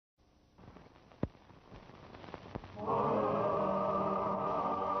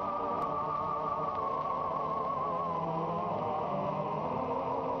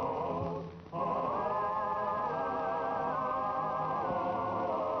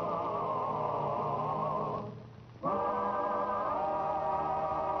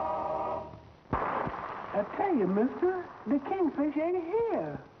I tell you, mister, the kingfish ain't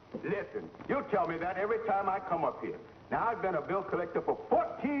here. Listen, you tell me that every time I come up here. Now, I've been a bill collector for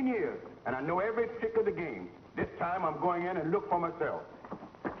 14 years, and I know every trick of the game. This time, I'm going in and look for myself.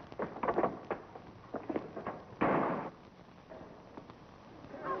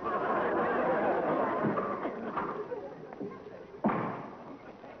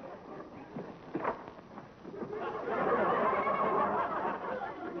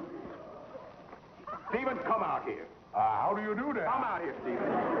 Stevens, come out here. How do you do that? Come out here,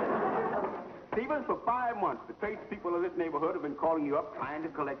 Stevens. Stevens, for 5 months, the tradespeople of this neighborhood have been calling you up trying to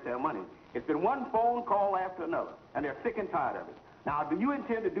collect their money. It's been one phone call after another, and they're sick and tired of it. Now, do you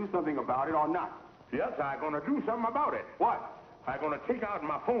intend to do something about it or not? Yes, I'm going to do something about it. What? I'm going to take out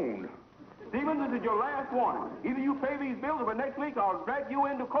my phone. Stevens, this is your last warning. Either you pay these bills or next week I'll drag you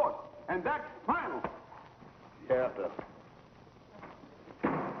into court. And that's final. Yes, sir.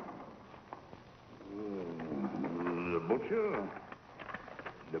 The butcher,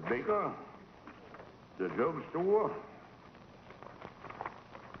 the baker, the drugstore.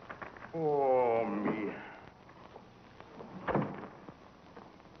 Oh, me.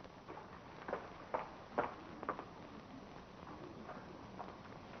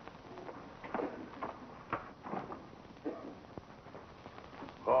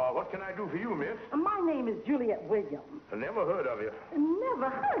 What can I do for you, miss? My name is Juliet Williams. I never heard of you. Never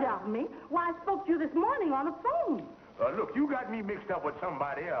heard of me? Why, I spoke to you this morning on the phone. Look, you got me mixed up with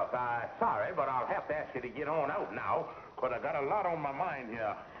somebody else. I'm sorry, but I'll have to ask you to get on out now, because I got a lot on my mind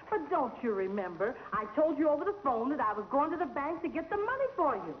here. But don't you remember, I told you over the phone that I was going to the bank to get the money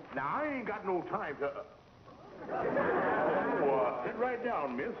for you. Now, I ain't got no time to... sit right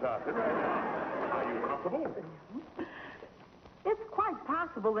down, miss. Sit right down. Are you comfortable? It's quite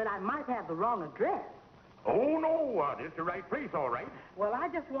possible that I might have the wrong address. Oh, no. This is the right place, all right. Well, I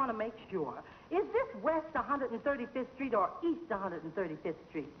just want to make sure. Is this West 135th Street or East 135th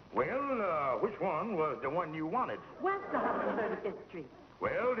Street? Well, which one was the one you wanted? West 135th Street.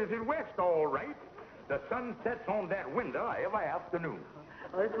 Well, this is West, all right. The sun sets on that window every afternoon.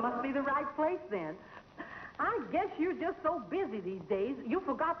 Well, this must be the right place, then. I guess you're just so busy these days, you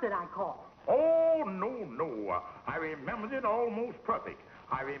forgot that I called. Oh, no. I remembered it almost perfect.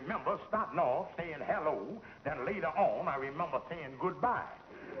 I remember starting off saying hello, then later on I remember saying goodbye.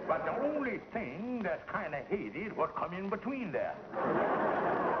 But the only thing that's kind of hazy is what come in between there.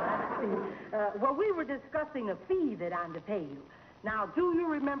 Well, we were discussing a fee that I'm to pay you. Now, do you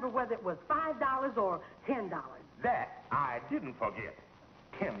remember whether it was $5 or $10? That I didn't forget.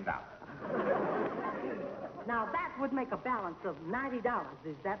 $10. Now, that would make a balance of $90.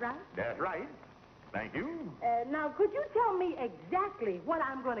 Is that right? That's right. Thank you. Now, could you tell me exactly what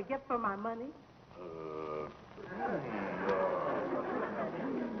I'm going to get for my money? You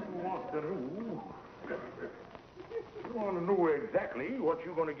want to know exactly what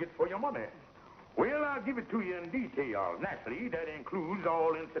you're going to get for your money. Well, I'll give it to you in detail. Naturally, that includes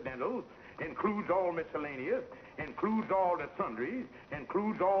all incidentals, includes all miscellaneous, includes all the sundries,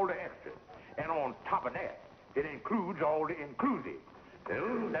 includes all the extras. And on top of that, it includes all the inclusive.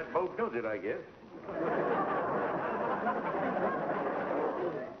 Well, that about does it, I guess.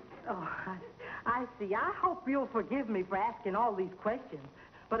 Oh, I see. I hope you'll forgive me for asking all these questions.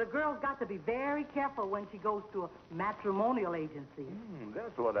 But a girl's got to be very careful when she goes to a matrimonial agency.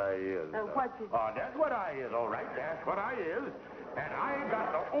 That's what I is. That's what I is, all right. That's what I is. And I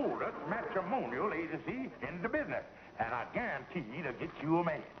got the oldest matrimonial agency in the business. And I guarantee to get you a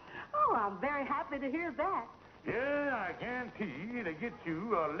man. Oh, I'm very happy to hear that. Yeah, I guarantee to get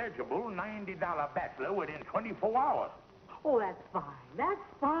you a legible $90 bachelor within 24 hours. Oh, that's fine. That's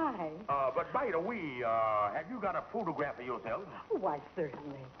fine. But by the way, have you got a photograph of yourself? Oh, why,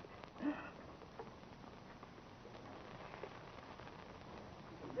 certainly.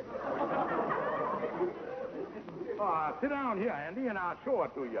 Sit down here, Andy, and I'll show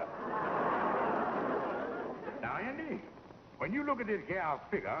it to you. Now, Andy, when you look at this gal's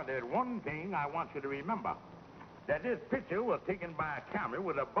figure, there's one thing I want you to remember. That this picture was taken by a camera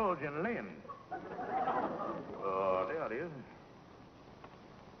with a bulging lens. There it is.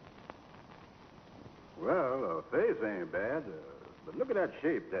 Well, her face ain't bad, but look at that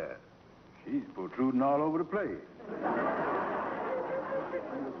shape there. She's protruding all over the place. She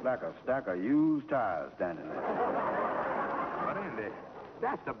looks like a stack of used tires standing there. But Andy,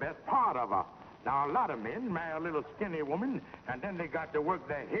 that's the best part of her. Now, a lot of men marry a little skinny woman, and then they got to work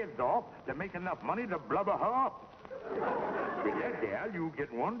their heads off to make enough money to blubber her up. With that gal, you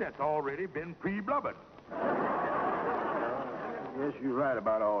get one that's already been pre-blubbered. Yes, you're right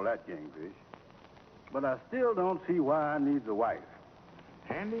about all that, Kingfish. But I still don't see why I need a wife.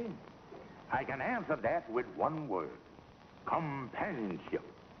 Andy, I can answer that with one word. Companionship.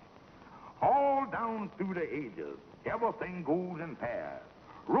 All down through the ages, everything goes in pairs.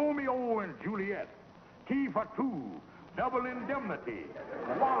 Romeo and Juliet, T for two, double indemnity,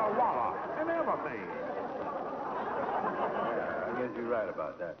 Walla Walla, and everything. Yeah, I guess you're right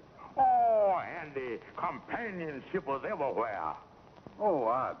about that. Oh, Andy, companionship was everywhere. Oh,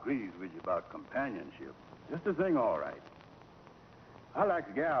 I agrees with you about companionship. Just the thing, all right. I like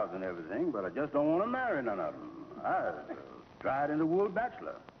the gals and everything, but I just don't want to marry none of them. I tried in the wool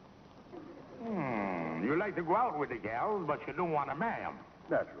bachelor. You like to go out with the gals, but you don't want to marry them.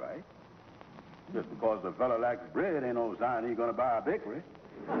 That's right. Just because the fella likes bread ain't no sign he's gonna buy a bakery.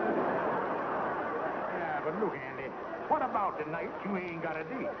 Yeah, but look, Andy, what about the night you ain't got a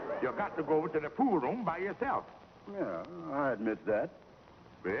date? You got to go over to the pool room by yourself. Yeah, I admit that.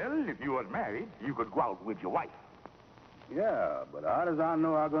 Well, if you was married, you could go out with your wife. Yeah, but how does I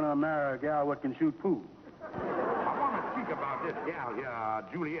know I'm gonna marry a gal what can shoot pool? I want to speak about this gal here,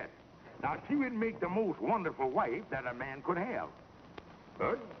 Juliet. Now, she would make the most wonderful wife that a man could have.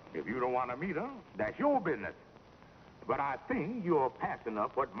 But if you don't want to meet her, that's your business. But I think you're passing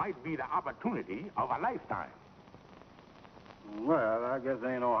up what might be the opportunity of a lifetime. Well, I guess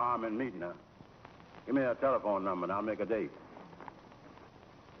there ain't no harm in meeting her. Give me her telephone number and I'll make a date.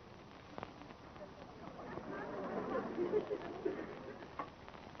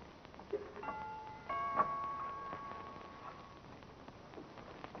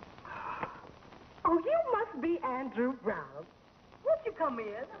 Oh, you must be Andrew Brown. Won't you come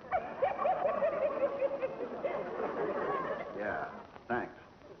in? Yeah, thanks.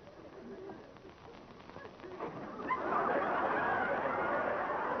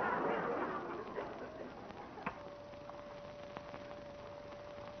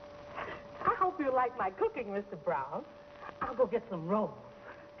 I hope you like my cooking, Mr. Brown. I'll go get some rolls.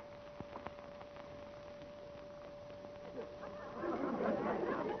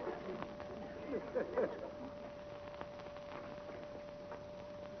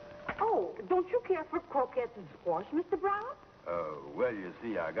 Oh, don't you care for croquettes and squash, Mr. Brown? Well, you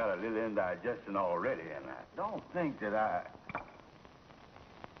see, I got a little indigestion already, and I don't think that I...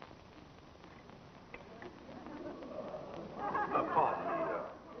 Pardon me,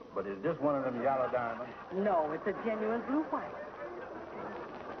 but is this one of them yellow diamonds? No, it's a genuine blue white.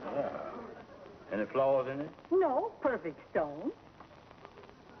 Yeah. Any flaws in it? No, perfect stone.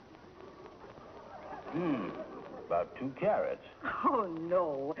 About 2 carats. Oh,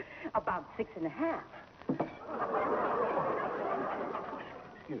 no, about 6.5.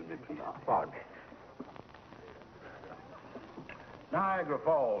 Excuse me, please. Pardon me. Niagara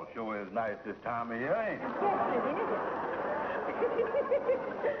Falls sure is nice this time of year, ain't it? Yes, it is.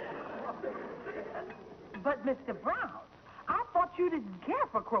 But, Mr. Brown, I thought you didn't care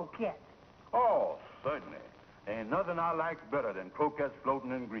for croquettes. Oh, certainly. Ain't nothing I like better than croquettes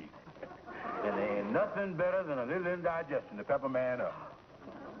floating in grease. And there ain't nothing better than a little indigestion to pepper man up.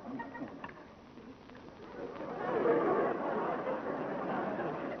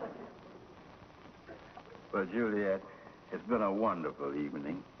 Well, Juliet, it's been a wonderful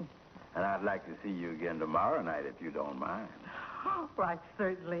evening. And I'd like to see you again tomorrow night, if you don't mind. Right,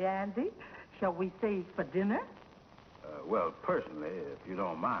 certainly, Andy. Shall we say for dinner? Well, personally, if you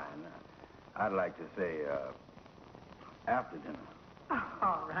don't mind, I'd like to say, after dinner.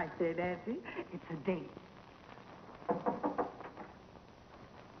 All right, then, Andy. It's a date.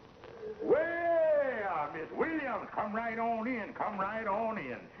 Well, Miss Williams, come right on in, come right on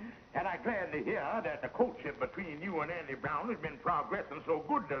in. And I'm glad to hear that the courtship between you and Andy Brown has been progressing so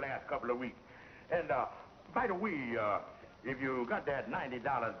good the last couple of weeks. And, by the way, if you got that $90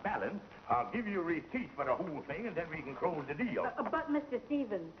 balance, I'll give you a receipt for the whole thing, and then we can close the deal. But, Mr.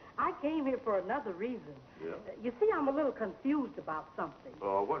 Stevens, I came here for another reason. Yeah? You see, I'm a little confused about something.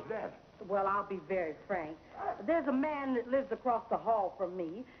 What's that? Well, I'll be very frank. There's a man that lives across the hall from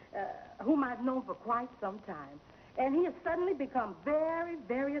me, whom I've known for quite some time. And he has suddenly become very,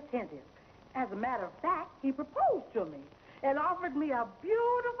 very attentive. As a matter of fact, he proposed to me and offered me a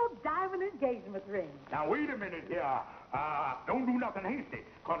beautiful diamond engagement ring. Now, wait a minute here. Don't do nothing hasty,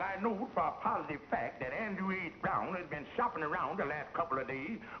 because I know for a positive fact that Andrew H. Brown has been shopping around the last couple of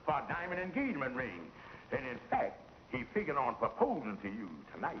days for a diamond engagement ring. And in fact, he figured on proposing to you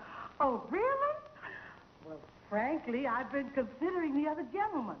tonight. Oh, really? Well, frankly, I've been considering the other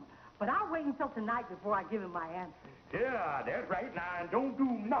gentleman. But I'll wait until tonight before I give him my answer. Yeah, that's right. Now, and don't do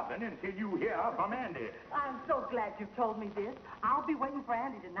nothing until you hear from Andy. I'm so glad you told me this. I'll be waiting for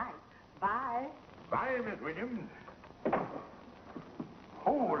Andy tonight. Bye. Bye, Miss Williams.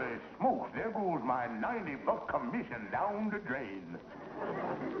 Holy smokes, there goes my $90 commission down the drain.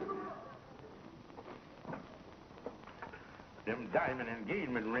 Them diamond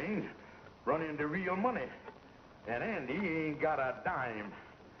engagement rings run into real money. And Andy ain't got a dime.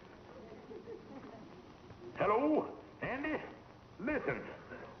 Hello, Andy? Listen,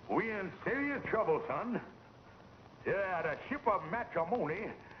 we in serious trouble, son. Yeah, the ship of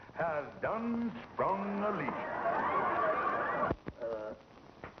matrimony has done sprung a leak.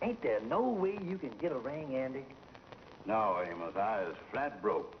 Ain't there no way you can get a ring, Andy? No, Amos, I is flat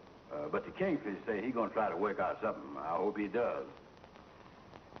broke. But the Kingfish say he gonna try to work out something. I hope he does.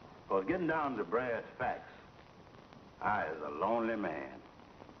 'Cause getting down to brass facts, I is a lonely man.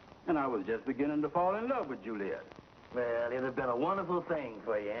 And I was just beginning to fall in love with Juliet. Well, it'd have been a wonderful thing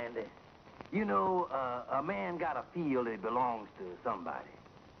for you, Andy. You know, a man gotta feel that he belongs to somebody.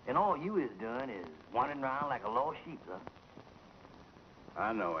 And all you is doing is wandering around like a lost sheep, son.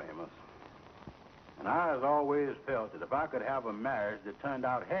 I know, Amos. And I has always felt that if I could have a marriage that turned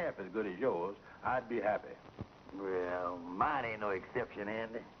out half as good as yours, I'd be happy. Well, mine ain't no exception,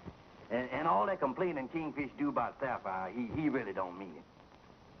 Andy. And all that complaining Kingfish do about Sapphire, he really don't mean it.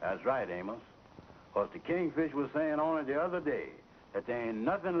 That's right, Amos. 'Cause the Kingfish was saying only the other day that there ain't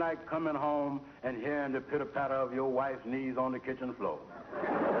nothing like coming home and hearing the pitter-patter of your wife's knees on the kitchen floor.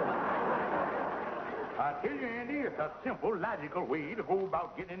 I tell you, Andy, it's a simple, logical way to go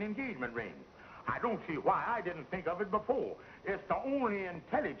about getting an engagement ring. I don't see why I didn't think of it before. It's the only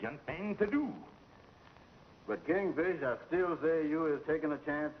intelligent thing to do. But Kingfish, I still say you is taking a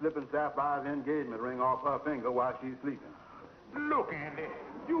chance slipping Sapphire's engagement ring off her finger while she's sleeping. Look, Andy,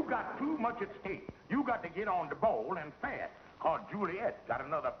 you got too much at stake. You got to get on the ball and fast, 'cause Juliet got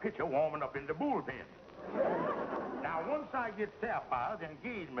another pitcher warming up in the bullpen. Now, once I get Sapphire's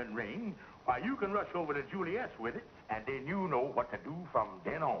engagement ring, why, you can rush over to Juliet's with it, and then you know what to do from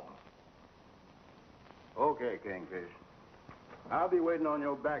then on. Okay, Kingfish. I'll be waiting on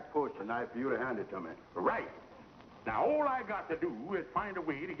your back porch tonight for you to hand it to me. Right. Now, all I got to do is find a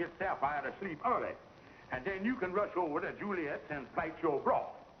way to get Sapphire to sleep early. And then you can rush over to Juliet's and fight your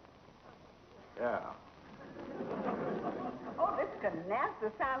broth. Yeah. Oh, this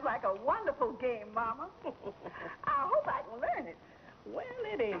canasta sounds like a wonderful game, Mama. I hope I can learn it. Well,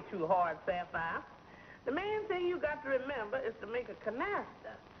 it ain't too hard, Sapphire. The main thing you got to remember is to make a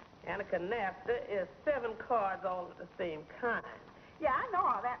canasta. And a canasta is 7 cards all of the same kind. Yeah, I know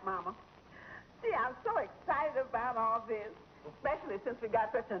all that, Mama. See, I'm so excited about all this, especially since we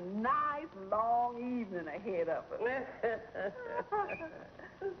got such a nice, long evening ahead of us.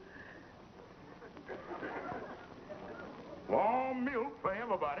 Warm milk for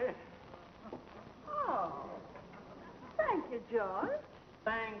everybody. Oh, thank you, George.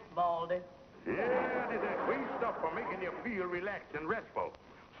 Thanks, Baldy. Yeah, this is great stuff for making you feel relaxed and restful,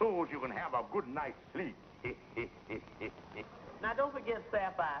 so you can have a good night's sleep. Now, don't forget,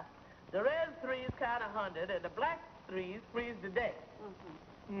 Sapphire, the red 3s count 100, and the black 3s freeze the day.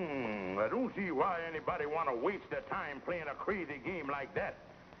 I don't see why anybody want to waste their time playing a crazy game like that.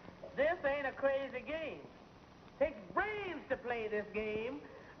 This ain't a crazy game. Takes brains to play this game.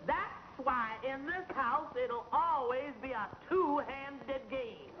 That's why in this house it'll always be a 2-handed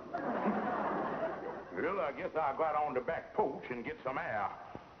game. Well, I guess I'll go out on the back porch and get some air.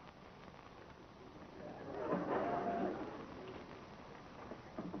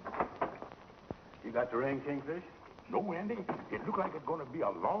 You got the ring, Kingfish? No, Andy, it looked like it's going to be a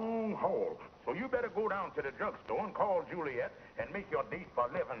long haul. So you better go down to the drugstore and call Juliet and make your date for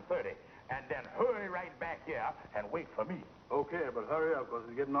 11:30. And then hurry right back here and wait for me. Okay, but hurry up, 'cause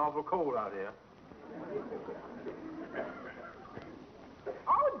it's getting awful cold out here.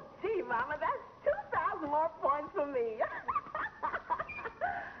 Oh, gee, Mama, that's 2,000 more points for me.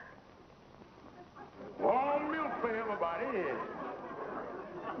 Warm milk for everybody.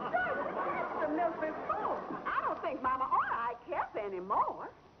 The milk is full. I don't think Mama or I care anymore.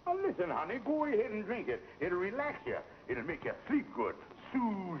 Now, listen, honey, go ahead and drink it. It'll relax you. It'll make you sleep good,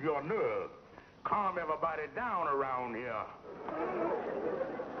 soothe your nerves, calm everybody down around here.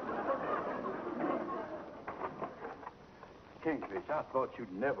 Kingfish, I thought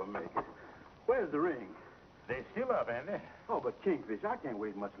you'd never make it. Where's the ring? They still up, Andy. Oh, but Kingfish, I can't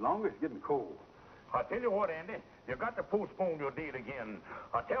wait much longer. It's getting cold. I'll tell you what, Andy, you got to postpone your date again.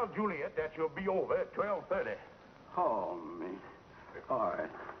 I'll tell Juliet that you'll be over at 12:30. Oh, me. All right.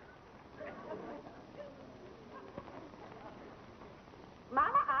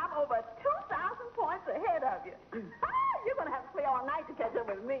 Mama, I'm over 2,000 points ahead of you. You're going to have to play all night to catch up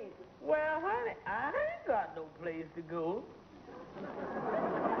with me. Well, honey, I ain't got no place to go.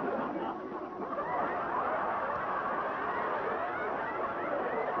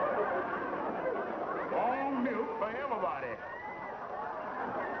 Warm milk for everybody.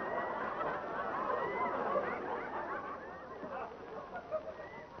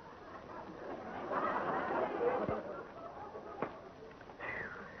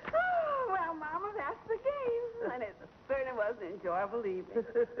 Joy, believe me.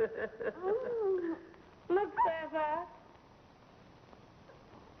 Look, Sapphire.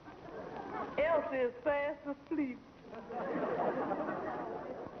 Elsie is fast asleep.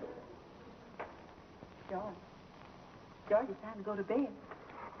 George, it's time to go to bed.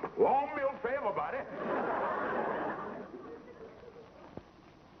 Warm milk for everybody.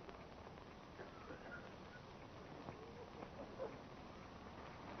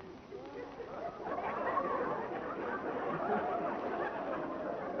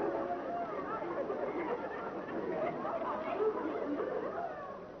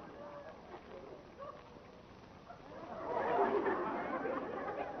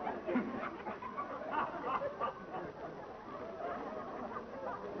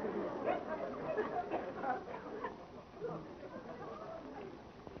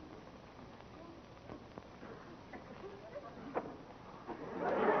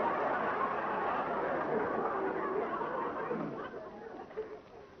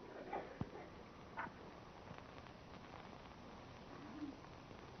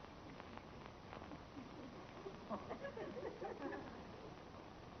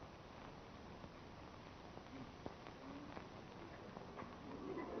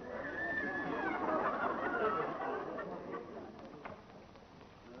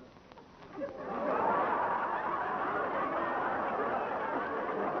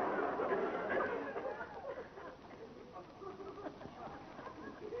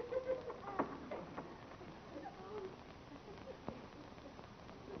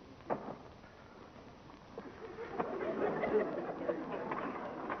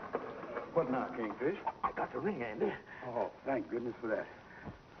 What now, Kingfish? I got the ring, Andy. Oh, thank goodness for that.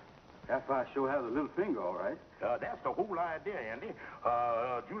 Sapphire sure has a little finger, all right. That's the whole idea, Andy.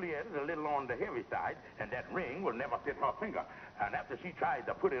 Juliet is a little on the heavy side, and that ring will never fit her finger. And after she tries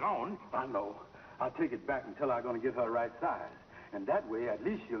to put it on... I know. I'll take it back and tell her I'm going to get her right size. And that way, at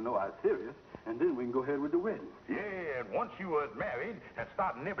least she'll know I'm serious, and then we can go ahead with the wedding. Yeah, and once you was married and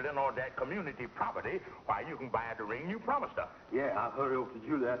start nibbling on that community property, why, you can buy the ring you promised her. Yeah, I'll hurry over to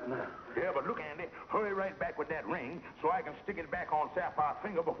Juliet now. Yeah, but look, Andy, hurry right back with that ring so I can stick it back on Sapphire's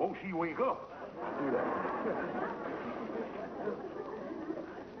finger before she wake up. I'll do that.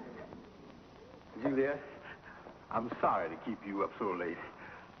 Juliet, I'm sorry to keep you up so late,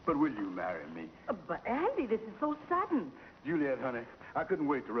 but will you marry me? But, Andy, this is so sudden. Juliet, honey, I couldn't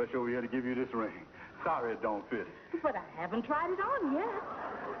wait to rush over here to give you this ring. Sorry it don't fit. But I haven't tried it on yet.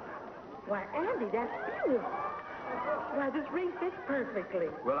 Why, Andy, that's beautiful. Why, this ring fits perfectly.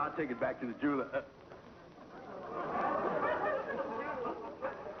 Well, I'll take it back to the jeweler.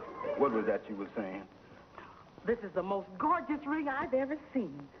 What was that you were saying? This is the most gorgeous ring I've ever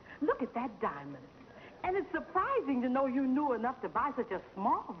seen. Look at that diamond. And it's surprising to know you knew enough to buy such a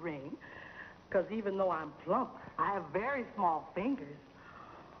small ring. Because even though I'm plump, I have very small fingers.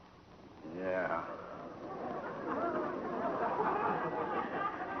 Yeah.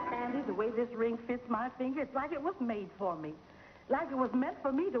 Andy, the way this ring fits my finger, it's like it was made for me. Like it was meant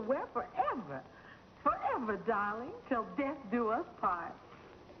for me to wear forever. Forever, darling, till death do us part.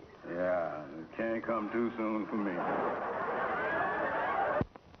 Yeah, it can't come too soon for me.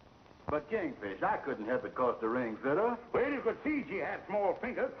 But, Kingfish, I couldn't help it cause the ring fit her. Well, you could see she had small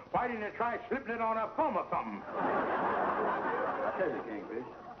fingers. Why didn't you try slipping it on her thumb or something? I tell you, Kingfish,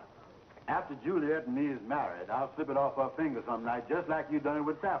 after Juliet and me is married, I'll slip it off her finger some night, just like you done it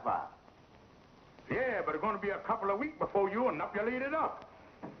with Sapphire. Yeah, but it's going to be a couple of weeks before you inoculate it up.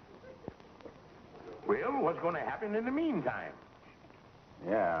 Well, what's going to happen in the meantime?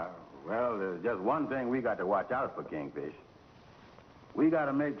 Yeah, well, there's just one thing we got to watch out for, Kingfish. We got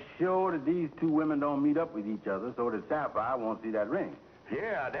to make sure that these two women don't meet up with each other so that Sapphire won't see that ring.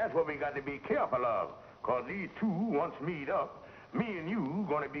 Yeah, that's what we got to be careful of. Because these two, once meet up, me and you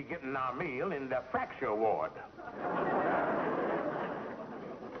going to be getting our mail in the fracture ward.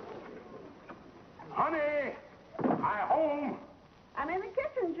 Honey, I home. I'm in the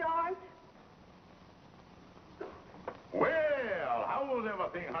kitchen, George. Well, how's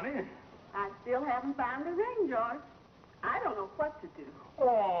everything, honey? I still haven't found the ring, George. I don't know what to do.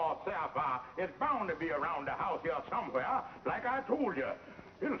 Oh, Sapphire, it's bound to be around the house here somewhere, like I told you.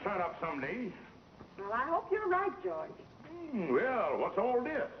 It'll turn up someday. Well, I hope you're right, George. Well, what's all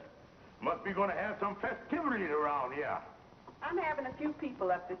this? Must be going to have some festivities around here. I'm having a few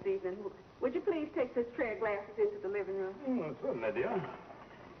people up this evening. Would you please take this tray of glasses into the living room? Certainly, dear.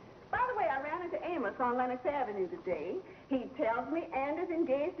 By the way, I ran into Amos on Lennox Avenue today. He tells me Andy's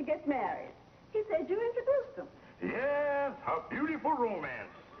engaged to get married. He said you introduced him. Yes, a beautiful romance.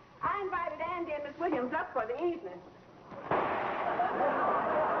 I invited Andy and Miss Williams up for the evening.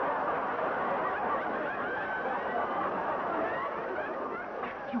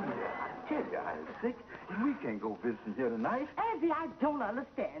 sick, and we can't go visiting here tonight. Andy, I don't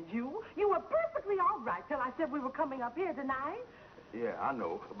understand you. You were perfectly all right till I said we were coming up here tonight. Yeah, I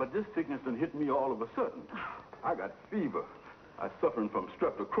know, but this sickness done hit me all of a sudden. I got fever. I'm suffering from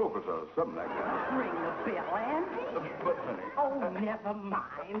streptococcus or something like that. Ring the bell, Andy. But, honey... Oh, never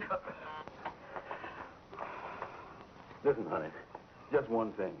mind. Listen, honey, just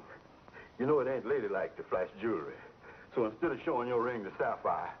one thing. You know it ain't ladylike to flash jewelry. So instead of showing your ring to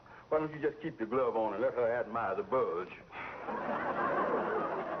Sapphire, why don't you just keep the glove on and let her admire the bulge?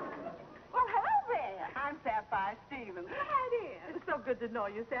 Well, hello there. I'm Sapphire Stevens. Come right in. It's so good to know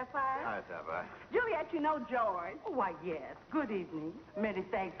you, Sapphire. Hi, Sapphire. Juliet, you know George. Oh, why, yes. Good evening. Many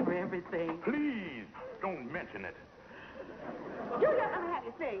thanks for everything. Please, don't mention it. Juliet, let me have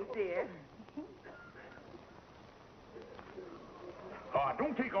your things, dear.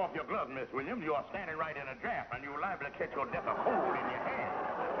 Don't take off your gloves, Miss Williams. You are standing right in a draft, and you're liable to catch your death of cold in your hand.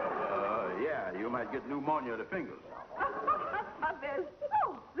 Yeah, you might get pneumonia of the fingers. They're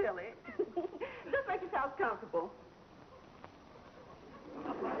so silly. Just make yourselves comfortable.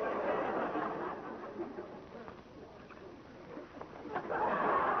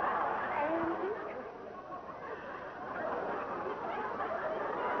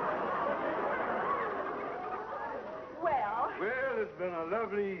 Well, it's been a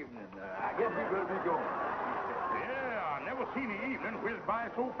lovely evening. I guess we better be going. Yeah, I never seen the evening whiz by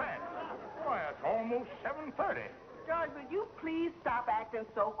so fast. Why, it's almost 7:30. George, will you please stop acting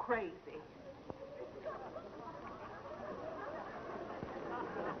so crazy?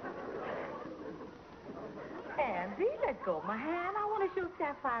 Andy, let go of my hand. I want to show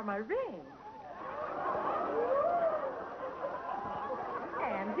Sapphire my ring.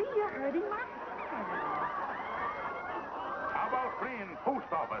 Andy, you're hurting my hand. How about playing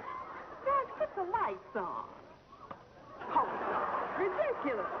post office? George, put the lights on. Post office.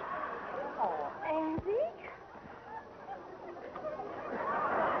 Ridiculous. Oh, Andy?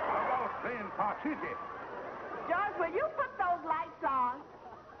 How about playing parcheesi? George, will you put those lights on?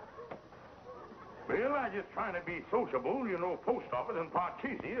 Well, I'm just trying to be sociable. You know, post office and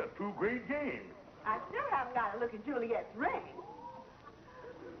parcheesi are two great games. I still haven't got to look at Juliet's ring.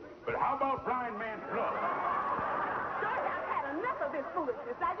 But how about blind man's bluff? George, I've had enough of this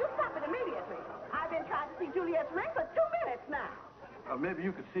foolishness. Now, you stop it immediately. I've been trying to see Juliet's ring for 2 minutes now. Maybe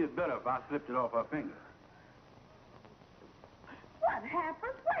you could see it better if I slipped it off her finger. What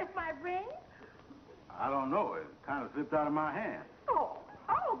happened? Where's my ring? I don't know. It kind of slipped out of my hand. Oh,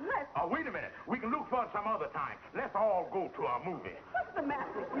 bless. Wait a minute. We can look for it some other time. Let's all go to a movie. What's the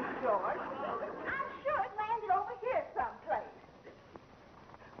matter with you, George? I'm sure it landed over here someplace.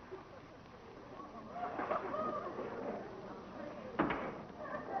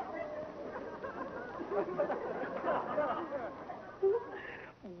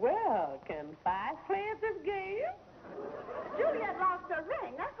 Well, can five play at this game? Juliet lost her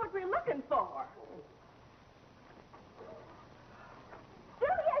ring. That's what we're looking for.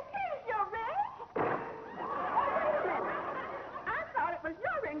 Juliet, here's your ring. Oh, wait a minute. I thought it was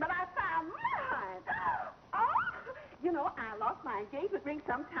your ring, but I found mine. Oh, you know, I lost my engagement ring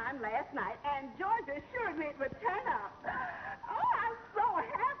sometime last night, and George assured me it would turn up. Oh, I'm so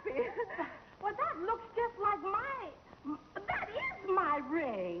happy. Well, that looks just like mine. That is my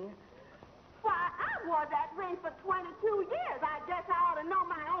ring. Why, I wore that ring for 22 years. I guess I ought to know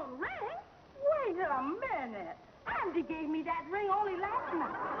my own ring. Wait a minute. Andy gave me that ring only last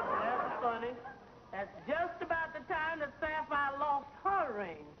night. That's funny. That's just about the time that Sapphire lost her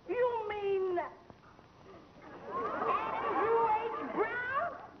ring. You mean Andrew H.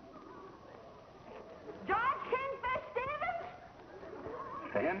 Brown? George Kingfish Stevens?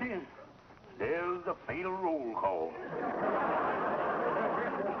 Sandy, there's the fatal roll call.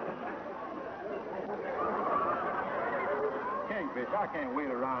 Kingfish, I can't wait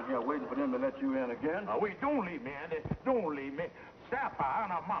around here waiting for them to let you in again. Wait, don't leave me, Andy. Don't leave me. Sapphire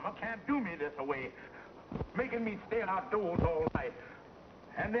and her mama can't do me this away, making me stay outdoors all night.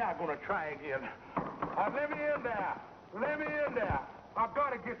 And they are going to try again. Let me in there. Let me in there. I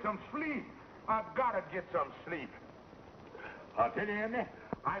got to get some sleep. I got to get some sleep. I'll tell you, Andy,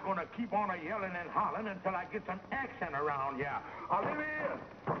 I'm going to keep on yelling and hollering until I get some action around here. Let me in.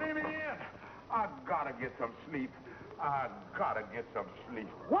 Let me in. I got to get some sleep. I got to get some sleep.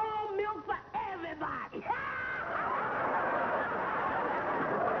 Warm milk for everybody.